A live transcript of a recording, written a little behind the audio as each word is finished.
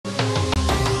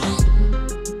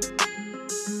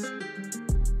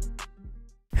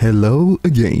Hello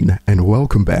again and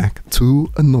welcome back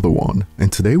to another one,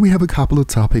 and today we have a couple of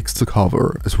topics to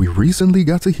cover as we recently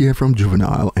got to hear from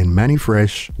Juvenile and Mannie.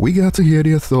 We got to hear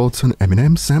their thoughts on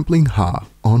Eminem sampling Ha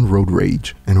on Road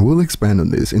Rage, and we'll expand on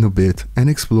this in a bit and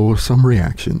explore some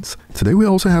reactions. Today we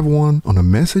also have one on a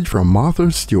message from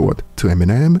Martha Stewart to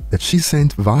Eminem that she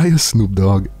sent via Snoop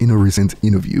Dogg in a recent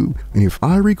interview, and if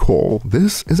I recall,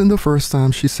 this isn't the first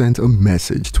time she sent a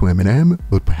message to Eminem,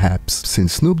 but perhaps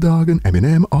since Snoop Dogg and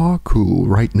Eminem are cool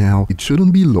right now, it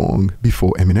shouldn't be long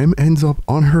before Eminem ends up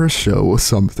on her show or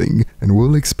something, and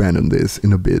we'll expand on this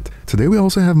in a bit. Today we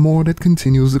also have more that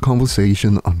continues the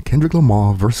conversation on Kendrick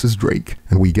Lamar versus Drake,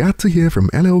 and we got to hear from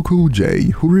LL Cool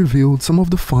J, who revealed some of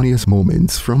the funniest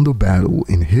moments from the battle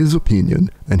in his opinion,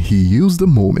 and he used the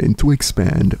moment to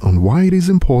expand on why it is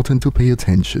important to pay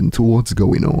attention to what's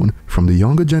going on from the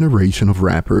younger generation of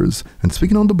rappers. And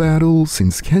speaking on the battle,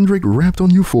 since Kendrick rapped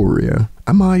on Euphoria,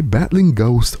 am I battling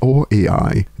Ghost or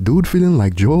AI? Dude feeling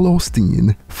like Joel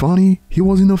Osteen? Funny, he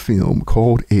was in a film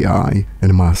called AI,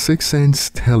 and my sixth sense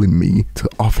telling me to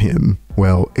off him.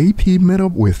 Well, AP met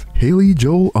up with Haley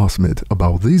Joel Osment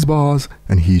about these bars,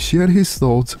 and he shared his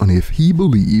thoughts on if he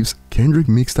believes Kendrick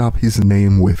mixed up his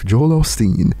name with Joel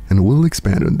Osteen, and we'll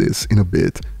expand on this in a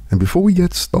bit. And before we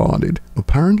get started,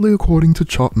 apparently according to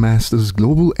Chartmaster's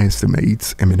global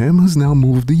estimates, Eminem has now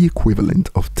moved the equivalent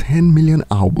of 10 million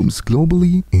albums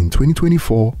globally in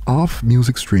 2024 off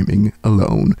music streaming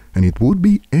alone. And it would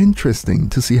be interesting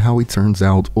to see how it turns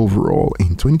out overall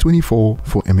in 2024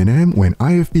 for Eminem when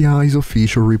IFPI's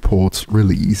official reports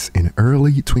release in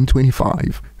early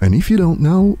 2025. And if you don't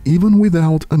know, even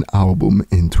without an album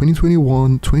in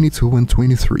 2021, 22 and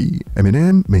 23,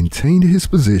 Eminem maintained his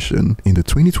position in the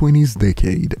 2020s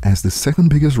decade as the second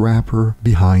biggest rapper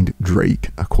behind Drake,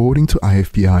 according to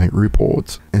IFPI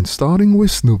reports. And starting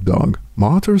with Snoop Dogg,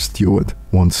 Martha Stewart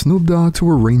wants Snoop Dogg to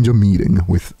arrange a meeting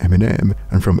with Eminem,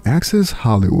 and from Access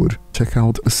Hollywood, check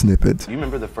out a snippet. You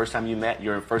remember the first time you met,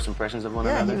 your first impressions of one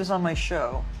another? Yeah, he was on my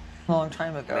show a long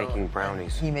time ago. Making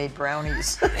brownies. He made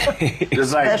brownies.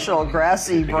 Just like, special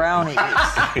grassy brownies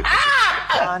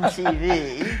on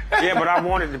TV. Yeah, but I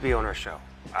wanted to be on her show.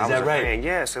 Is that right? Fan.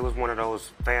 Yes, it was one of those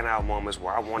fan out moments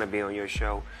where I want to be on your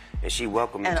show, and she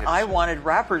welcomed me and to the I show. wanted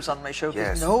rappers on my show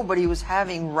because nobody was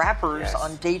having rappers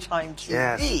on daytime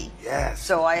TV. Yes.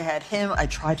 So I had him. I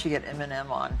tried to get Eminem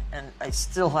on, and I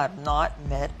still have not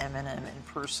met Eminem in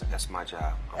person. That's my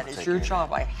job. That is your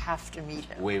job. I have to meet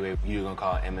him. Wait, you're gonna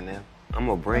call Eminem? I'm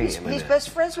gonna bring Eminem. He's best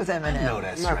friends with Eminem. No,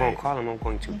 that's I'm not right. gonna call him. I'm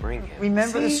going to bring him.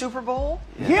 Remember the Super Bowl?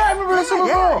 Yeah, I remember the Super Bowl.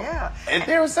 Yeah. And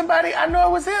there was somebody, I know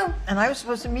it was him. And I was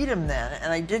supposed to meet him then,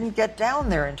 and I didn't get down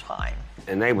there in time.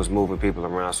 And they was moving people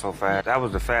around so fast. That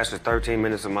was the fastest 13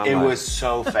 minutes of my life. It was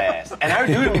so fast. And I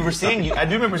do remember seeing you.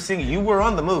 You were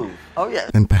on the move. Oh, yeah.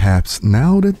 And perhaps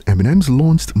now that Eminem's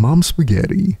launched Mom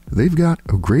Spaghetti, they've got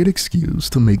a great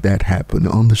excuse to make that happen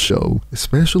on the show,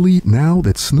 especially now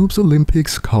that Snoop's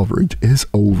Olympics coverage is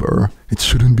over. It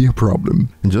shouldn't be a problem.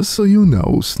 And just so you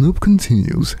know, Snoop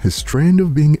continues his trend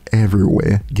of being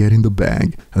everywhere getting the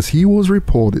bag, as he was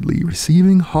reportedly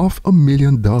receiving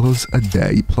 $500,000 a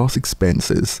day plus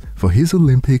expenses for his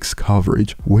Olympics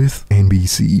coverage with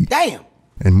NBC. Damn!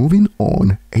 And moving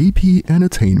on, AP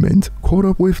Entertainment caught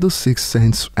up with the Sixth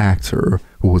Sense actor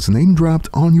who was name-dropped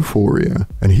on Euphoria,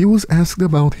 and he was asked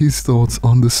about his thoughts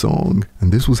on the song,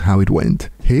 and this was how it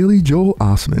went. Haley Joel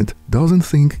Osment doesn't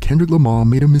think Kendrick Lamar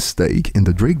made a mistake in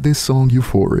the Drake diss song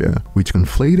Euphoria, which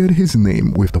conflated his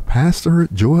name with the pastor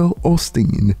Joel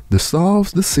Osteen. The star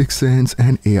of The Sixth Sense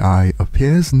and AI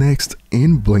appears next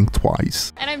in Blink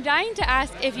Twice. And I'm dying to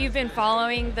ask if you've been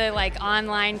following the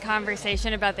online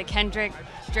conversation about the Kendrick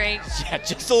Drake. Yeah,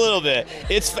 just a little bit.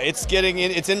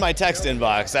 It's in my text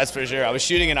inbox, that's for sure. I was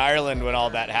shooting in Ireland when all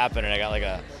that happened, and I got like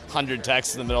 100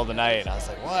 texts in the middle of the night, and I was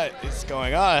like, what is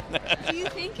going on? Do you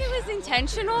think it was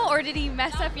intentional, or did he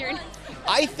mess up your...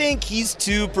 I think he's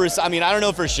too I mean, I don't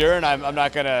know for sure, and I'm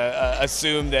not going to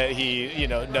assume that he,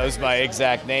 knows my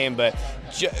exact name, but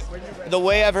the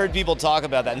way I've heard people talk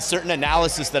about that and certain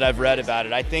analysis that I've read about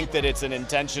it, I think that it's an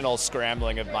intentional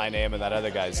scrambling of my name and that other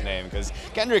guy's name, because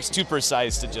Kendrick's too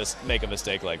precise to just make a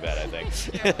mistake like that, I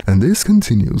think. And this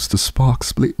continues to spark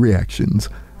split reactions,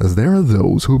 as there are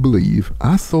those who believe,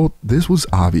 I thought this was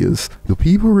obvious, the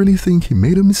people really think he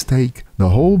made a mistake, the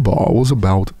whole bar was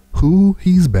about who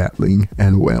he's battling,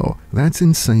 and well, that's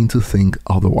insane to think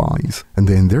otherwise. And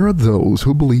then there are those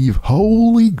who believe,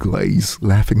 holy glaze,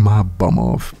 laughing my bum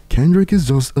off, Kendrick is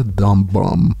just a dumb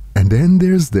bum. And then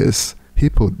there's this, he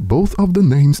put both of the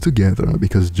names together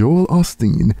because Joel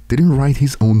Osteen didn't write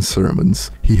his own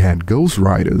sermons, he had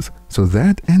ghostwriters, So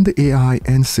that and the AI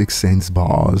and 6 Sense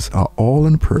bars are all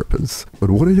on purpose.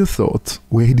 But what are your thoughts?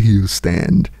 Where do you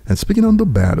stand? And speaking on the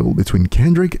battle between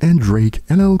Kendrick and Drake,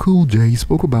 LL Cool J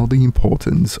spoke about the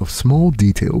importance of small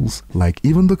details, like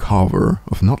even the cover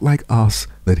of Not Like Us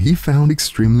that he found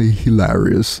extremely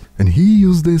hilarious, and he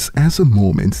used this as a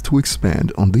moment to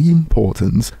expand on the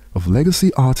importance of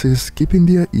legacy artists keeping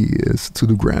their ears to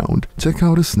the ground. Check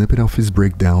out a snippet of his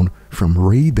breakdown from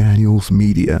Ray Daniels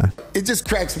Media. It just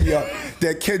cracks me up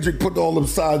that Kendrick put all them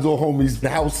signs on homie's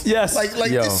house. Yes.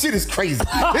 Like Yo. this shit is crazy.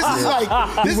 This is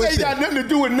like, this ain't got nothing to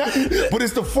do with nothing, but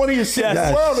it's the funniest shit in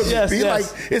the world to me. Like,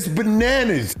 it's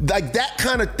bananas. Like, that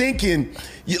kind of thinking,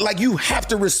 you have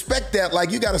to respect that.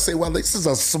 Like, you got to say, well, this is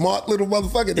a smart little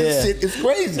motherfucker. This shit is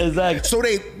crazy. Exactly. So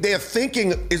their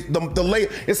thinking is the layer.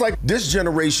 It's like this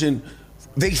generation,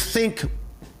 they think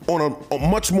on a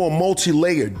much more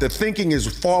multi-layered. The thinking is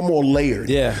far more layered.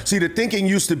 Yeah. See, the thinking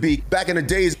used to be, back in the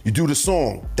days, you do the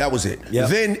song, that was it. Yep.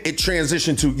 Then it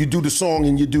transitioned to, you do the song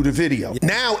and you do the video.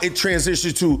 Now it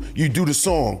transitions to, you do the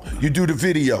song, you do the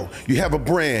video, you have a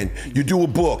brand, you do a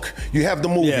book, you have the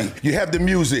movie, you have the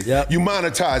music, you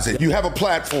monetize it, you have a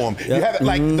platform, you have it,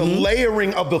 like the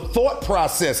layering of the thought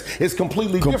process is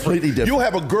completely different. You'll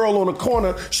have a girl on the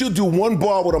corner, she'll do one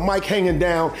bar with a mic hanging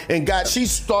down, and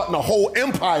she's starting a whole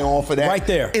empire off of that. Right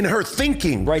there. In her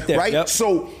thinking. Right there. Right? Yep.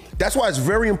 So that's why it's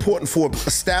very important for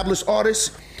established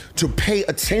artists to pay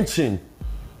attention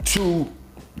to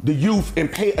the youth and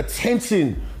pay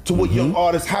attention to what young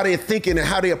artists, how they're thinking and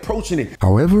how they're approaching it.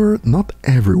 However, not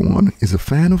everyone is a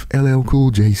fan of LL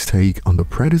Cool J's take on the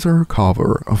Predator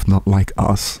cover of Not Like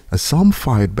Us, as some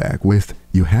fight back with,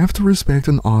 you have to respect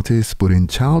an artist putting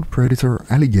child predator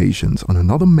allegations on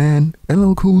another man.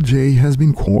 LL Cool J has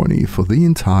been corny for the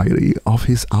entirety of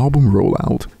his album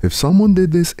rollout. If someone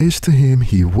did this ish to him,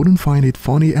 he wouldn't find it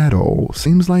funny at all.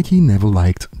 Seems like he never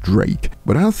liked Drake.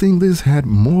 But I think this had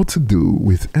more to do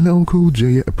with LL Cool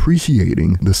J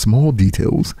appreciating the small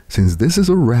details, since this is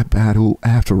a rap battle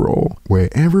after all, where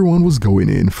everyone was going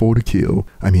in for the kill.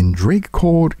 I mean, Drake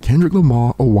called Kendrick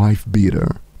Lamar a wife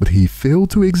beater, but he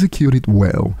failed to execute it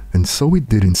well, and so it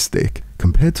didn't stick,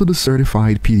 compared to the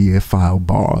certified PDF file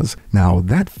bars. Now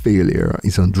that failure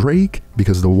is on Drake,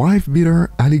 because the wife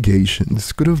beater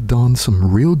allegations could have done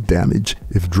some real damage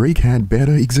if Drake had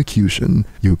better execution.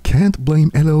 You can't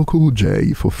blame LL Cool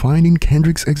J for finding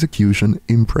Kendrick's execution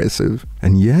impressive.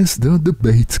 And yes, the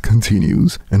debate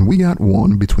continues, and we got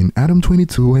one between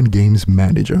Adam22 and Games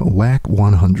manager Wack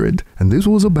 100, and this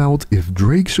was about if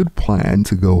Drake should plan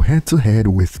to go head to head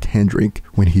with Kendrick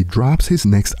when he drops his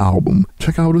next album.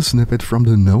 Check out a snippet from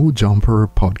the No Jumper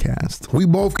podcast. We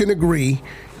both can agree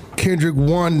Kendrick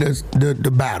won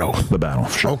the battle. The battle,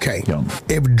 sure. Okay. Yeah.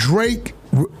 If Drake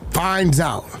finds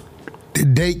out the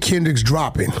date Kendrick's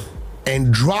dropping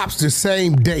and drops the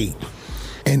same date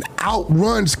and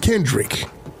outruns Kendrick,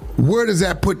 where does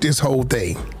that put this whole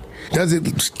thing? Does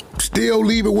it still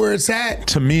leave it where it's at?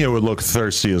 To me, it would look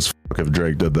thirsty as fuck if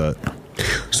Drake did that.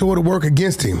 So it'll work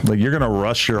against him. Like, you're gonna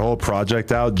rush your whole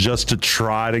project out just to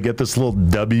try to get this little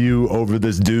W over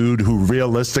this dude who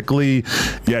realistically,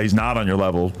 yeah, he's not on your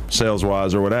level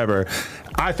sales-wise or whatever.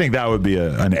 I think that would be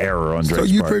an error on Drake's part.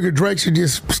 So you figure Drake should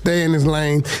just stay in his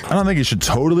lane? I don't think he should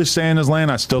totally stay in his lane.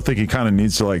 I still think he kind of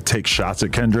needs to like take shots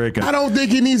at Kendrick. And, I don't think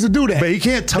he needs to do that. But he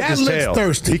can't tuck his tail. That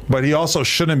looks thirsty. But he also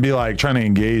shouldn't be like trying to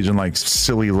engage in like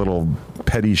silly little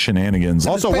petty shenanigans.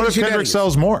 Also, what if Kendrick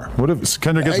sells more? What if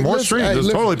Kendrick gets more streams?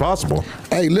 It's totally possible.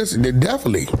 Hey, listen,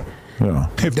 definitely. Yeah.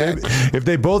 If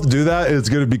they both do that, it's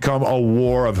going to become a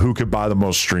war of who could buy the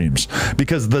most streams,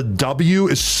 because the W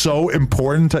is so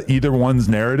important to either one's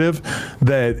narrative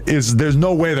that there's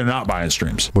no way they're not buying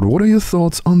streams. But what are your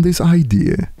thoughts on this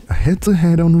idea? A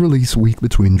head-to-head on release week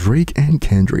between Drake and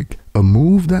Kendrick, a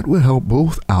move that will help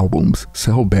both albums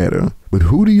sell better. But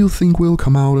who do you think will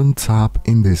come out on top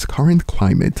in this current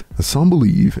climate? As some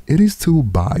believe it is too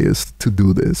biased to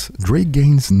do this. Drake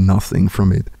gains nothing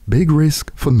from it. Big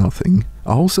risk for nothing.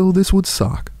 Also, this would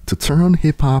suck to turn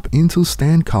hip-hop into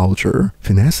stan culture,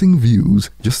 finessing views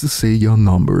just to say your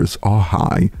numbers are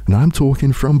high, and I'm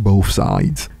talking from both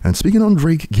sides. And speaking on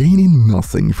Drake gaining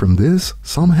nothing from this,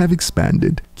 some have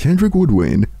expanded. Kendrick would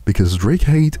win because Drake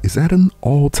hate is at an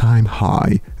all-time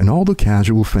high, and all the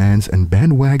casual fans and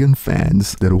bandwagon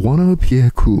fans that wanna appear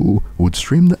cool would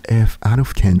stream the F out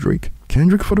of Kendrick.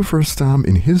 Kendrick for the first time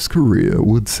in his career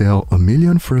would sell 1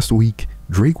 million first week.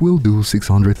 Drake will do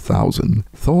 600,000.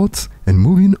 Thoughts? And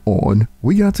moving on,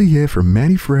 we got to hear from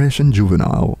Mannie Fresh and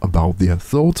Juvenile about their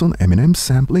thoughts on Eminem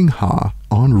sampling Ha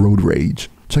on Road Rage.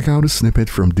 check out a snippet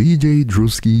from DJ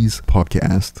Drewski's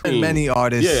podcast. And many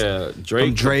artists,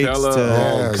 Drake, Drake's Capella, to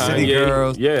Kanye, City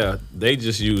Girls. Yeah, they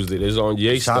just used it. It's on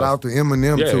Ye Shout stuff. out to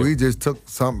Eminem too. He just took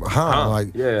some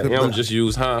Em just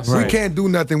used We can't do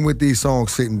nothing with these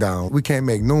songs sitting down. We can't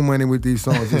make no money with these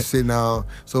songs just sitting down.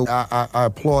 So I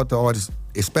applaud the artists,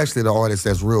 especially the artists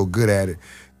that's real good at it,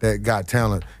 that got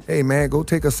talent. Hey man, go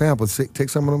take a sample, take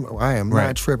some of them. I am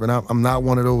not tripping. I'm not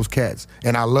one of those cats.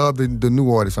 And I love the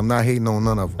new artists. I'm not hating on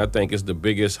none of them. I think it's the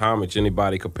biggest homage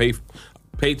anybody could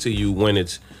pay to you when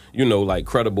it's, like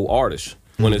credible artists.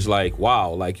 When it's like,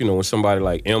 wow, like, when somebody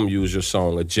like M used your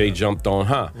song or Jay jumped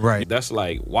on, Right. That's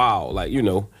like, wow, like,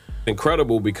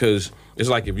 incredible, because it's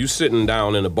like if you sitting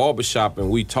down in a barbershop and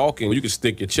we talking, you can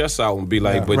stick your chest out and be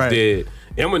like, did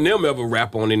Eminem ever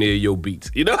rap on any of your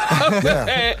beats? You know what I'm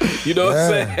saying? You know what I'm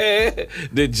saying?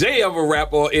 Did Jay ever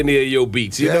rap on any of your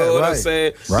beats? You know what I'm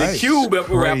saying? Did Cube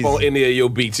ever rap on any of your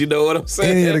beats? You know what I'm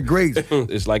saying? Any of the greats.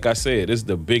 It's like I said, it's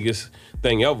the biggest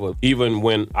thing ever. Even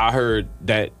when I heard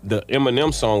that the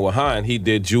Eminem song with Hine, he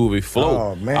did Juvie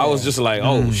Flow. Oh, man. I was just like,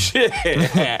 oh shit.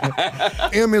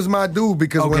 M is my dude,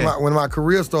 because when my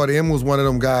career started, M was one of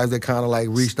them guys that kind of like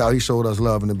reached out. He showed us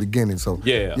love in the beginning. So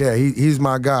he's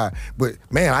my guy. But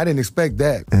man, I didn't expect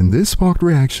that. And this sparked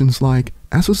reactions like,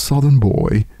 as a Southern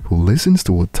boy who listens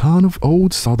to a ton of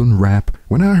old Southern rap,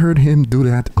 when I heard him do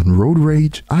that on Road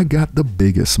Rage, I got the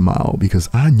biggest smile because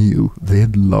I knew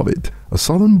they'd love it. A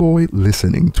Southern boy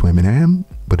listening to Eminem,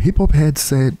 but hip hop heads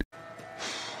said,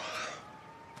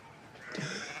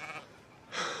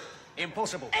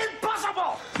 Impossible.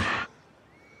 Impossible!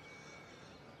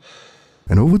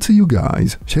 And over to you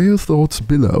guys. Share your thoughts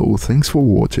below. Thanks for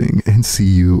watching and see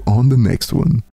you on the next one.